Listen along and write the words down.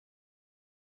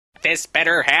This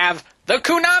better have the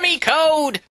Konami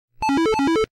code!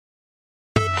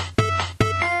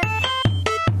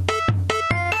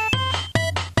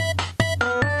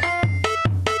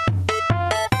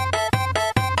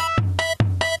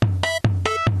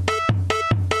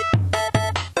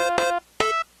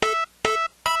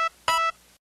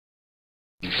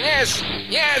 Yes,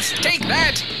 yes, take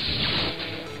that!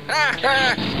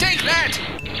 Take that!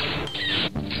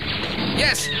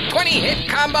 Yes, 20-hit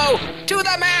combo to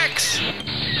the max!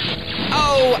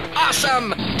 Oh,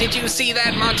 awesome! Did you see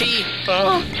that, Monty?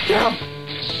 Yeah.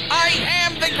 I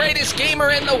am the greatest gamer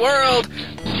in the world!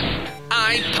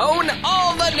 I pwn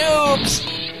all the noobs!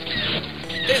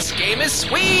 This game is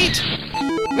sweet!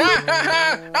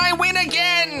 I win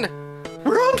again!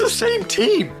 We're on the same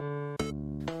team.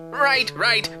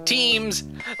 Right, teams.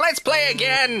 Let's play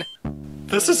again!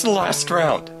 This is the last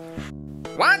round.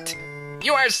 What?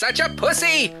 You are such a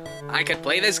pussy! I could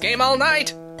play this game all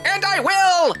night, and I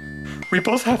will! We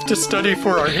both have to study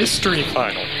for our history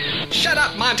final. Shut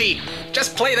up, Monty!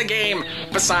 Just play the game!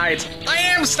 Besides, I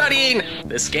am studying!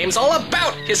 This game's all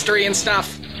about history and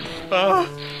stuff!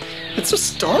 It's a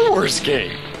Star Wars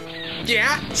game.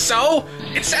 Yeah, so?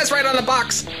 It says right on the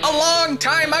box, a long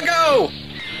time ago!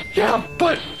 Yeah,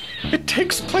 but it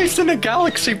takes place in a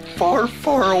galaxy far,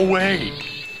 far away.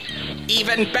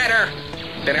 Even better!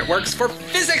 Then it works for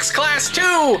physics class,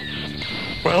 too!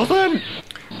 Well then,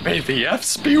 may the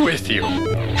F's be with you.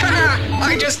 Haha!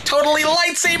 I just totally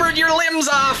lightsabered your limbs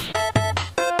off!